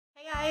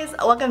guys,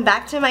 welcome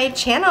back to my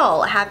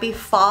channel. Happy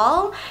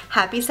fall,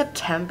 happy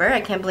September.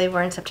 I can't believe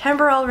we're in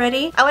September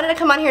already. I wanted to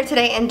come on here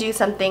today and do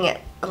something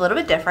a little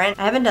bit different.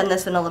 I haven't done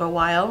this in a little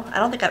while. I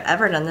don't think I've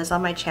ever done this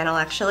on my channel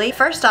actually.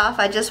 First off,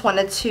 I just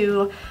wanted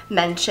to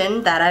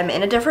mention that I'm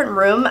in a different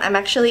room. I'm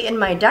actually in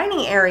my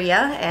dining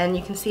area and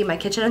you can see my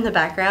kitchen in the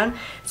background.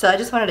 So I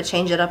just wanted to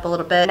change it up a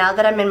little bit. Now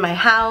that I'm in my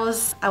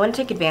house, I want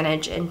to take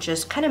advantage and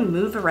just kind of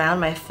move around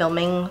my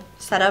filming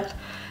setup.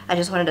 I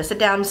just wanted to sit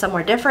down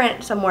somewhere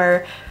different,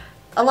 somewhere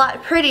a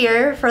lot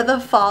prettier for the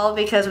fall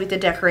because we did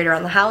decorate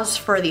around the house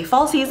for the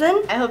fall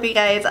season. I hope you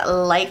guys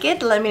like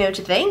it. Let me know what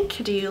you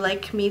think. Do you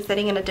like me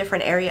sitting in a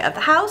different area of the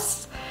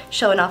house,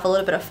 showing off a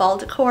little bit of fall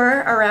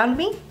decor around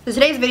me? So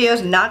today's video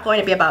is not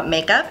going to be about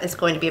makeup. It's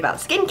going to be about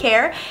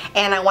skincare,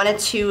 and I wanted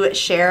to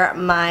share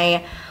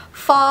my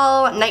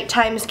fall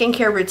nighttime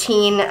skincare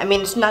routine. I mean,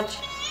 it's not...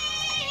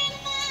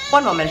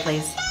 One moment,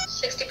 please.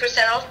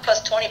 60% off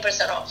plus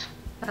 20% off.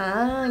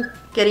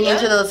 Getting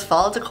into those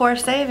fall decor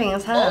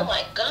savings, huh? Oh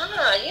my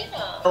god,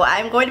 yeah. So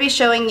I'm going to be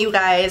showing you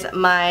guys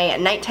my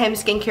nighttime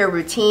skincare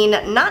routine,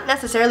 not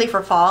necessarily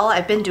for fall.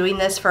 I've been doing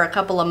this for a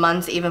couple of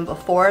months even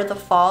before the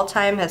fall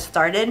time has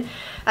started.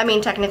 I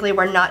mean, technically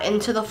we're not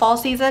into the fall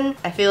season.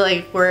 I feel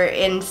like we're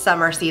in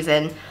summer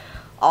season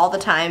all the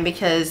time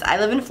because I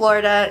live in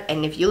Florida,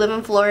 and if you live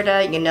in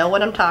Florida, you know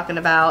what I'm talking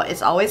about.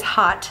 It's always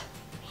hot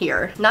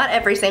here. Not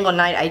every single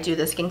night I do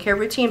the skincare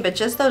routine, but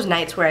just those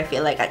nights where I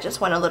feel like I just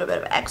want a little bit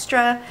of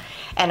extra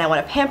and I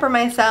want to pamper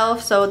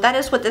myself. So that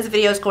is what this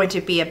video is going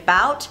to be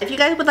about. If you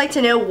guys would like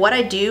to know what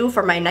I do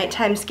for my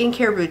nighttime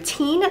skincare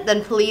routine,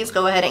 then please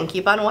go ahead and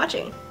keep on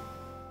watching.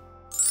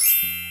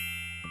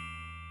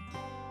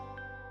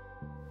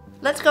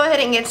 Let's go ahead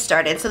and get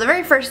started. So the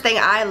very first thing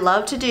I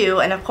love to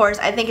do, and of course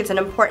I think it's an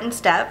important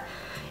step,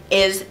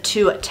 is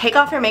to take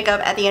off your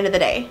makeup at the end of the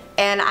day.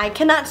 And I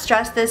cannot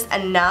stress this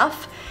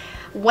enough.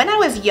 When I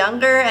was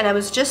younger and I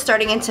was just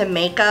starting into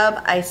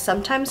makeup, I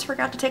sometimes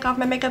forgot to take off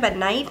my makeup at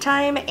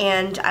nighttime,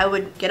 and I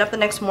would get up the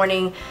next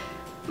morning,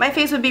 my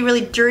face would be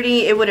really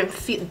dirty. It wouldn't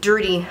feel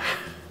dirty.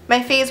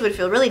 My face would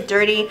feel really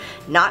dirty,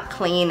 not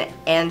clean,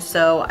 and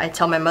so I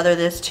tell my mother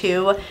this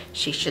too.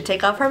 She should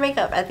take off her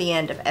makeup at the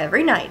end of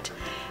every night.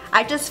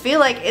 I just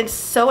feel like it's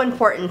so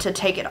important to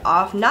take it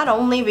off, not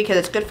only because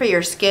it's good for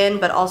your skin,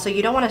 but also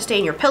you don't want to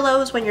stain your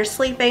pillows when you're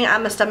sleeping.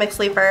 I'm a stomach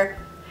sleeper,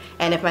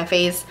 and if my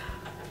face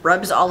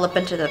rubs all up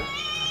into the...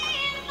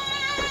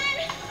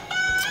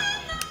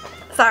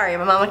 Sorry,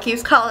 my mama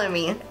keeps calling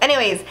me.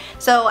 Anyways,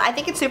 so I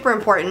think it's super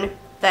important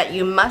that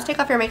you must take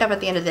off your makeup at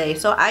the end of the day.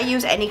 So I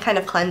use any kind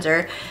of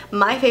cleanser.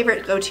 My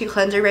favorite go-to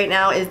cleanser right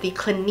now is the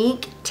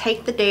Clinique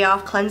Take the Day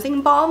Off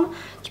Cleansing Balm.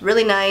 It's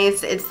really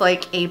nice. It's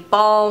like a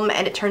balm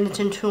and it turns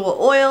into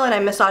oil, and I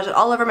massage it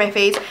all over my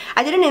face.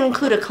 I didn't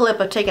include a clip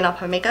of taking off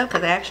my makeup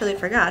because I actually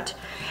forgot.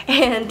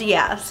 And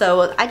yeah,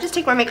 so I just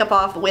take my makeup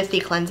off with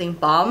the cleansing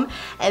balm,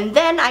 and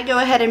then I go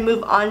ahead and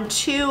move on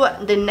to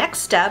the next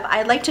step.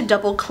 I like to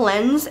double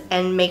cleanse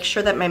and make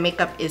sure that my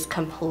makeup is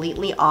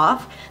completely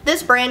off.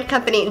 This brand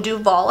company,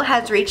 Duvolle,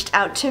 has reached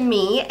out to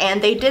me,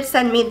 and they did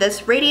send me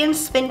this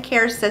Radiance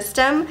Spincare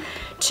System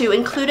to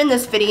include in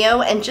this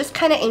video and just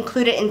kind of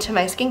include it into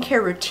my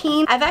skincare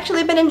routine. I've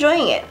actually been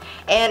enjoying it,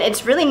 and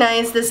it's really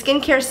nice. The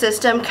skincare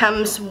system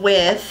comes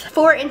with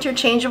 4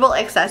 interchangeable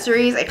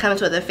accessories. It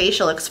comes with a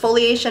facial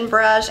exfoliation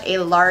brush, a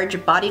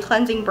large body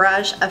cleansing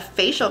brush, a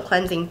facial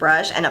cleansing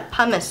brush, and a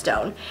pumice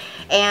stone.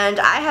 And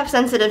I have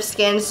sensitive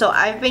skin, so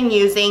I've been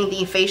using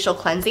the facial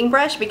cleansing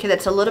brush because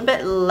it's a little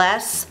bit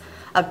less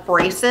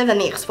abrasive than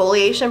the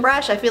exfoliation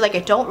brush. I feel like I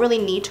don't really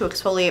need to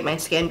exfoliate my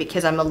skin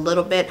because I'm a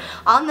little bit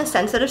on the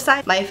sensitive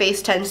side. My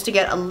face tends to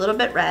get a little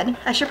bit red.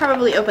 I should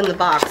probably open the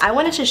box. I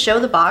wanted to show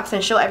the box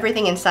and show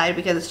everything inside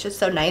because it's just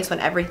so nice when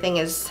everything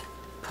is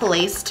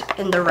placed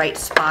in the right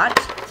spot.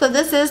 So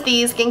this is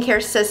the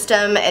skincare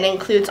system. It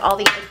includes all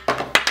the...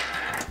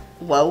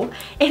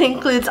 It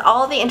includes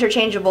all the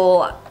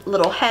interchangeable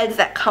little heads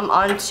that come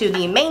onto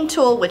the main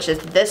tool, which is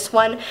this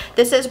one.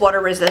 This is water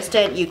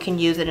resistant. You can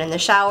use it in the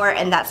shower,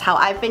 and that's how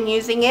I've been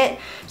using it.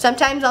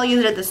 Sometimes I'll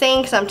use it at the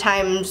sink.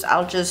 Sometimes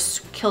I'll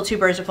just kill 2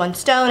 birds with 1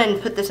 stone and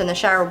put this in the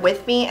shower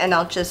with me, and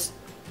I'll just,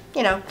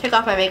 you know, take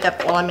off my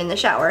makeup while I'm in the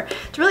shower.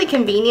 It's really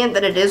convenient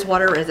that it is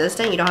water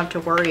resistant. You don't have to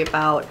worry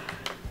about,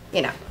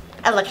 you know,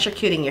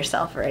 electrocuting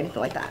yourself or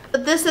anything like that.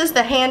 But this is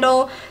the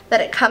handle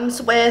that it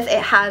comes with.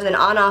 It has an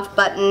on-off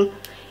button,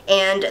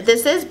 and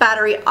this is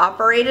battery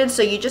operated,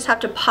 so you just have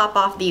to pop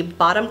off the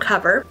bottom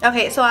cover.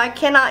 Okay, so I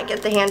cannot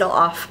get the handle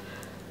off,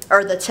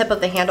 or the tip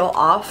of the handle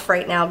off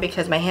right now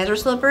because my hands are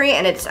slippery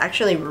and it's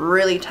actually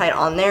really tight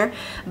on there.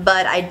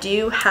 But I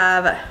do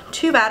have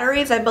 2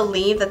 batteries. I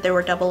believe that they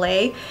were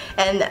AA,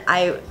 and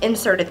I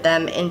inserted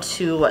them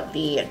into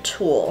the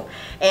tool.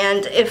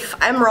 And if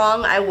I'm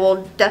wrong, I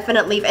will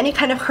definitely leave any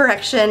kind of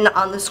correction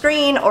on the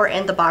screen or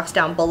in the box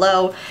down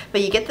below.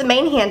 But you get the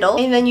main handle,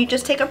 and then you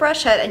just take a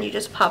brush head and you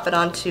just pop it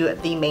onto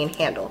the main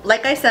handle.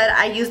 Like I said,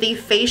 I use the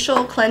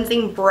facial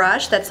cleansing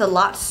brush. That's a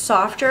lot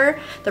softer.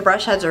 The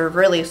brush heads are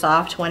really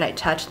soft when I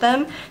touch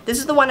them. This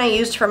is the one I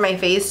used for my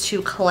face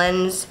to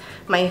cleanse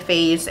my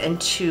face and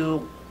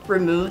to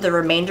remove the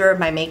remainder of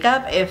my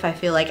makeup if I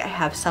feel like I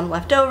have some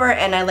left over,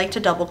 and I like to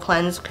double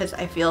cleanse because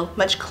I feel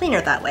much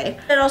cleaner that way.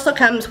 It also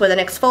comes with an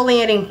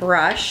exfoliating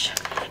brush.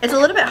 It's a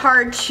little bit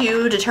hard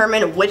to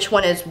determine which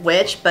one is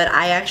which, but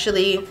I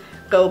actually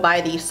go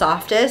by the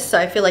softest, so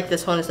I feel like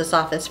this one is the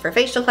softest for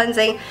facial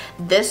cleansing.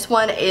 This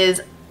one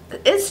is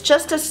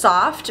just as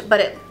soft, but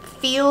it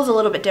feels a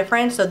little bit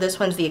different, so this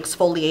one's the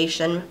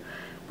exfoliation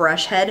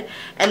brush head.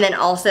 And then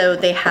also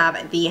they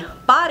have the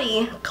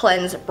body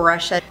cleanse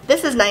brush head.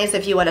 This is nice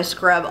if you want to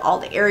scrub all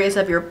the areas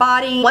of your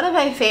body. One of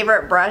my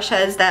favorite brush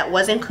heads that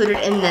was included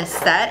in this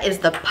set is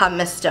the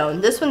pumice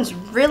stone. This one's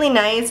really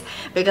nice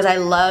because I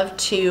love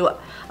to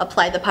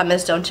apply the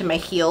pumice stone to my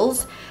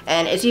heels,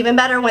 and it's even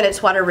better when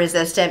it's water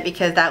resistant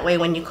because that way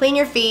when you clean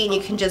your feet,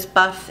 you can just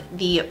buff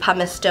the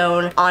pumice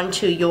stone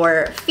onto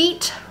your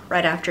feet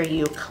right after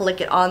you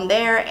click it on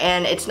there,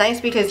 and it's nice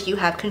because you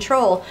have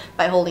control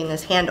by holding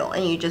this handle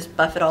and you just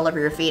buff it all over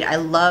your feet. I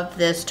love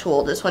this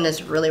tool. This one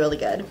is really, really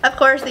good. Of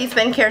course, the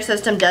Spincare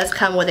System does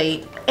come with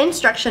a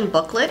instruction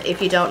booklet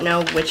if you don't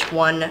know which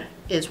one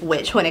is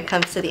which when it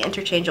comes to the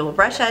interchangeable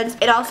brush heads.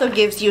 It also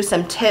gives you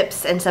some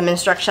tips and some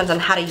instructions on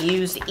how to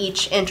use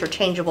each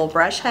interchangeable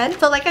brush head.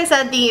 So like I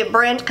said, the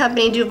brand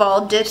company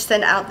Duvolle did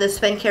send out this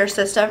Spincare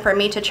System for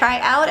me to try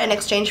out in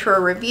exchange for a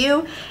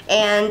review,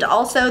 and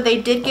also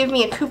they did give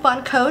me a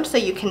coupon code so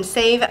you can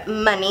save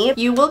money.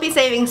 You will be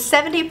saving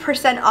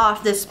 70%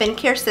 off this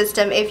Spincare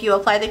System if you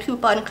apply the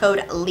coupon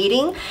code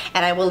LEADING,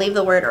 and I will leave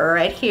the word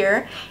right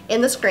here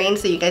in the screen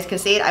so you guys can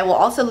see it. I will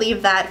also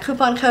leave that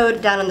coupon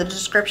code down in the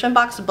description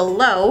box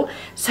below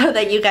so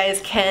that you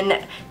guys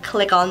can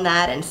click on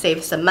that and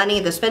save some money.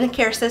 The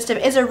Spincare System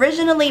is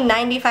originally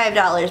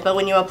 $95, but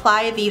when you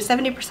apply the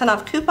 70%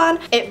 off coupon,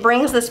 it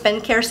brings the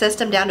Spincare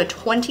System down to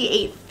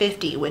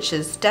 $28.50, which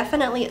is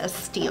definitely a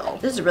steal.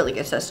 This is a really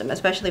good system,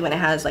 especially when it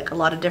has like a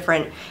lot of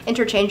different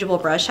interchangeable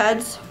brush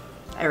heads.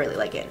 I really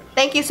like it.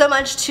 Thank you so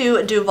much to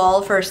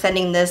Duvolle for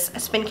sending this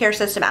Spincare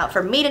System out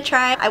for me to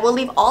try. I will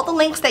leave all the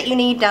links that you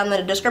need down in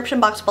the description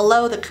box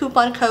below, the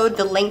coupon code,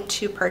 the link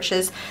to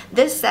purchase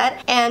this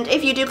set. And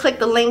if you do click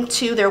the link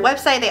to their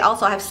website, they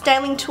also have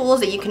styling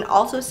tools that you can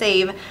also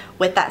save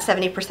with that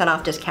 70%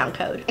 off discount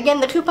code. Again,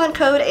 the coupon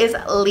code is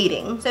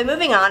LEADING. So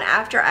moving on,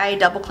 after I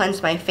double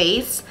cleanse my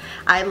face,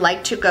 I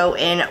like to go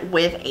in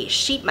with a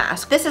sheet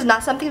mask. This is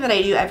not something that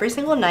I do every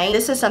single night.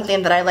 This is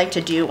something that I like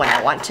to do when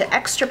I want to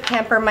extra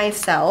pamper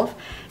myself.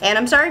 And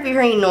I'm sorry if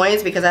you're hearing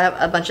noise because I have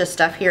a bunch of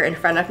stuff here in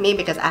front of me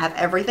because I have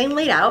everything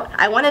laid out.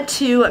 I wanted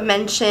to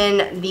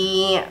mention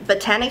the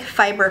Botanic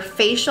Fiber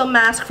Facial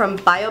Mask from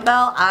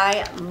BioBell.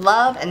 I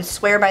love and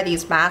swear by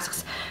these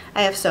masks.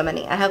 I have so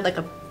many. I have like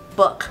a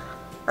book.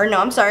 Or no,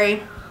 I'm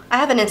sorry. I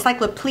have an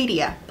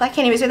encyclopedia. I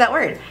can't even say that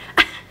word.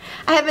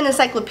 I have an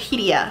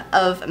encyclopedia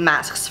of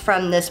masks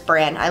from this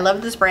brand. I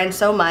love this brand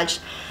so much.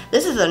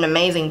 This is an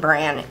amazing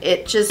brand.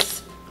 It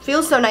just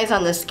feels so nice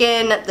on the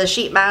skin. The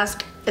sheet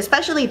mask,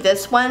 especially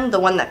this one, the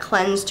one that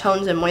cleanses,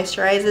 tones, and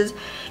moisturizes,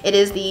 it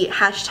is the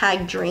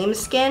 #Dream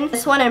Skin.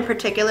 This one in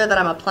particular that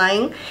I'm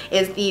applying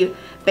is the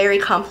Berry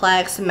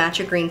Complex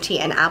Matcha Green Tea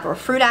and Apple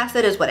Fruit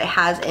Acid is what it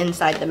has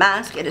inside the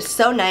mask. It is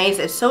so nice.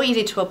 It's so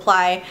easy to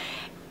apply.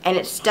 And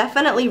it's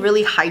definitely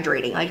really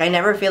hydrating. Like, I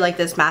never feel like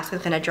this mask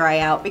is gonna dry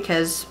out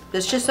because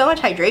there's just so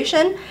much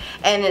hydration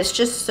and it's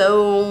just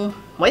so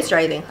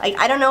moisturizing. Like,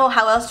 I don't know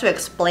how else to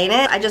explain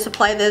it. I just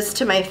apply this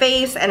to my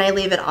face and I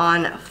leave it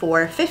on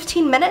for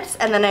 15 minutes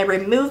and then I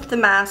remove the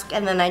mask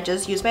and then I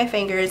just use my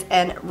fingers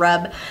and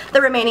rub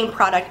the remaining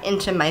product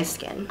into my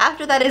skin.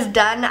 After that is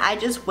done, I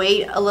just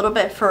wait a little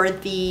bit for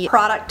the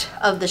product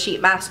of the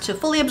sheet mask to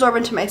fully absorb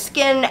into my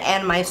skin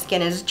and my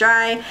skin is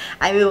dry.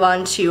 I move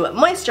on to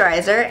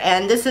moisturizer,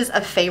 and this is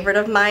a favorite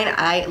of mine.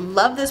 I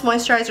love this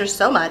moisturizer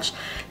so much.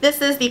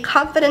 This is the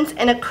Confidence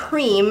in a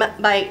Cream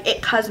by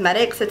IT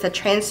Cosmetics. It's a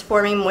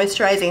transforming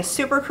moisturizing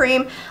super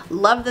cream.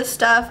 Love this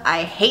stuff.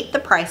 I hate the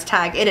price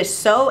tag. It is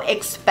so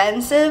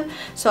expensive,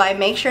 so I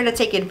make sure to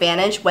take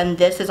advantage when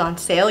this is on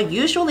sale.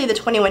 Usually the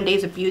 21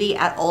 Days of Beauty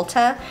at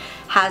Ulta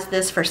has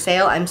this for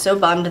sale. I'm so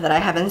bummed that I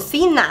haven't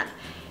seen that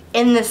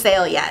in the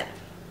sale yet.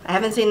 I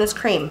haven't seen this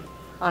cream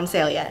on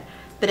sale yet.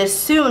 But as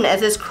soon as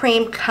this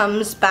cream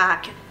comes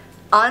back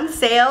on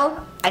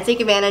sale, I take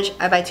advantage.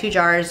 I buy 2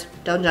 jars.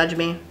 Don't judge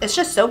me. It's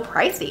just so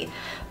pricey.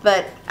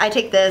 But I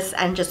take this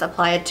and just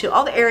apply it to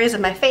all the areas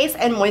of my face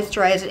and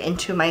moisturize it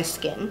into my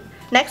skin.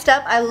 Next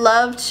up, I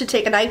love to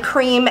take an eye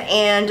cream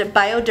and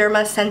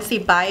Bioderma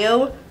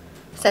Sensibio,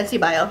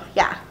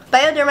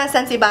 Bioderma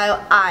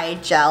Sensibio Eye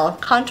Gel,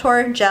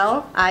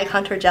 Eye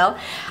Contour Gel.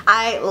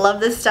 I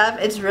love this stuff.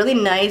 It's really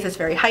nice. It's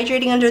very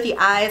hydrating under the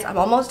eyes. I'm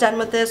almost done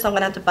with this, so I'm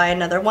gonna have to buy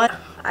another one.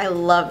 I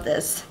love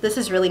this. This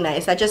is really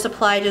nice. I just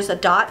apply just a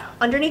dot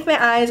underneath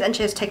my eyes and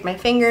just take my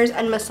fingers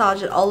and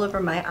massage it all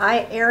over my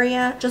eye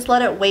area. Just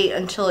let it wait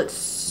until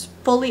it's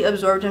fully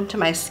absorbed into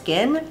my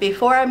skin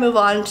before I move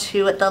on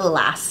to the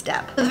last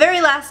step. The very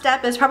last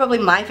step is probably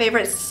my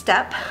favorite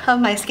step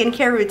of my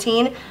skincare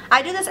routine.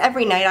 I do this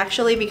every night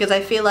actually because I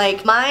feel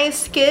like my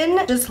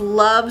skin just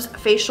loves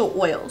facial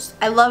oils.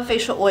 I love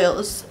facial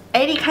oils.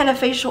 any kind of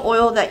facial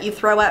oil that you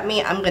throw at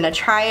me, I'm gonna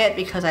try it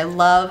because I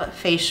love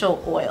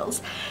facial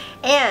oils.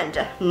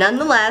 And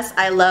nonetheless,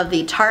 I love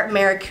the Tarte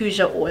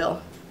Maracuja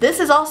oil. This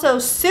is also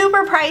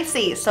super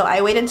pricey, so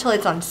I wait until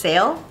it's on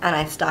sale and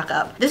I stock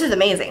up. This is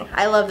amazing.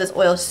 I love this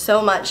oil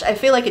so much. I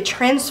feel like it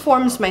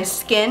transforms my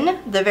skin.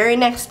 The very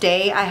next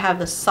day, I have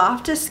the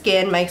softest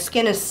skin. My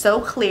skin is so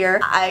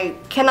clear. I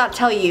cannot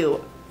tell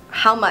you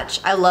how much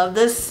I love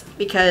this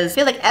because I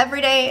feel like every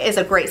day is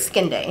a great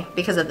skin day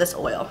because of this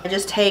oil. I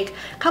just take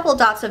a couple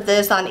dots of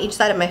this on each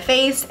side of my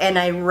face and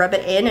I rub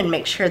it in and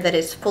make sure that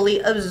it's fully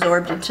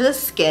absorbed into the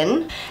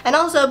skin. And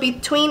also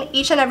between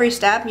each and every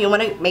step, you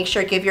want to make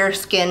sure give your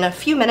skin a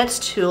few minutes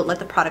to let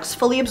the products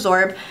fully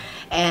absorb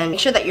and make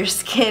sure that your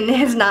skin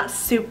is not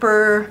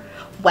super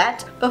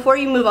wet before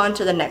you move on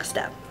to the next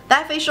step.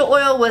 That facial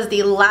oil was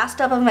the last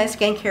step of my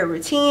skincare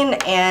routine,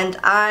 and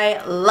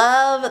I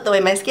love the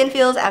way my skin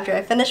feels after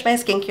I finish my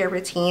skincare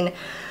routine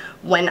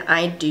when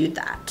I do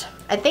that.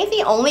 I think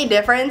the only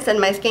difference in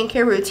my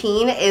skincare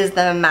routine is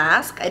the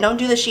mask. I don't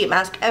do the sheet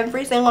mask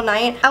every single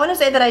night. I want to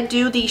say that I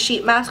do the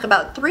sheet mask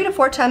about 3 to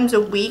 4 times a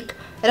week.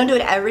 I don't do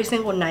it every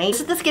single night. This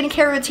is the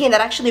skincare routine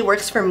that actually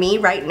works for me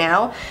right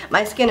now.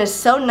 My skin is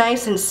so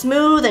nice and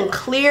smooth and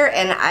clear,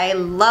 and I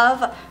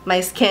love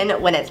my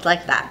skin when it's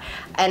like that.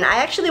 And I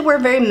actually wear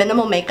very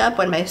minimal makeup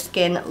when my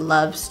skin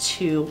loves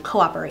to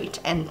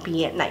cooperate and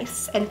be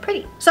nice and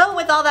pretty. So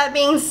with all that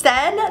being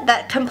said,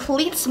 that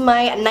completes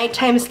my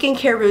nighttime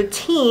skincare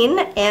routine,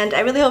 and I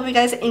really hope you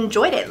guys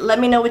enjoyed it. Let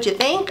me know what you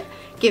think.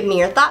 Give me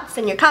your thoughts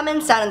and your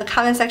comments down in the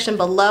comment section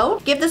below.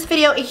 Give this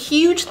video a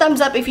huge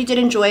thumbs up if you did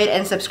enjoy it,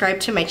 and subscribe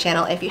to my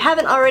channel if you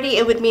haven't already.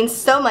 It would mean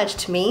so much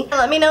to me. And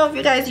let me know if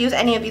you guys use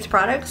any of these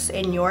products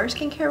in your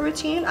skincare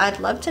routine.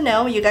 I'd love to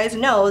know. You guys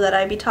know that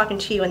I'd be talking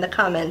to you in the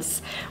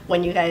comments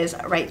when you guys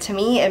write to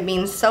me. It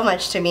means so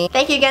much to me.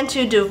 Thank you again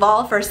to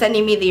Duvolle for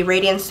sending me the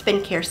Radiance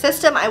Spincare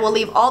System. I will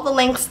leave all the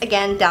links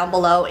again down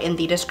below in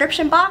the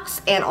description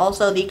box, and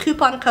also the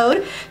coupon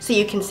code so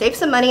you can save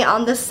some money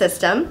on this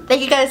system.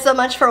 Thank you guys so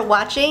much for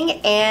watching,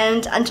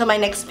 and until my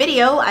next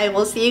video, I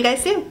will see you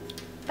guys soon.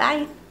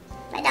 Bye.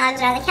 My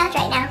dogs are on the couch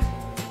right now,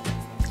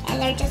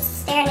 and they're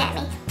just staring at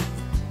me,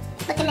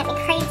 looking at me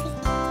crazy.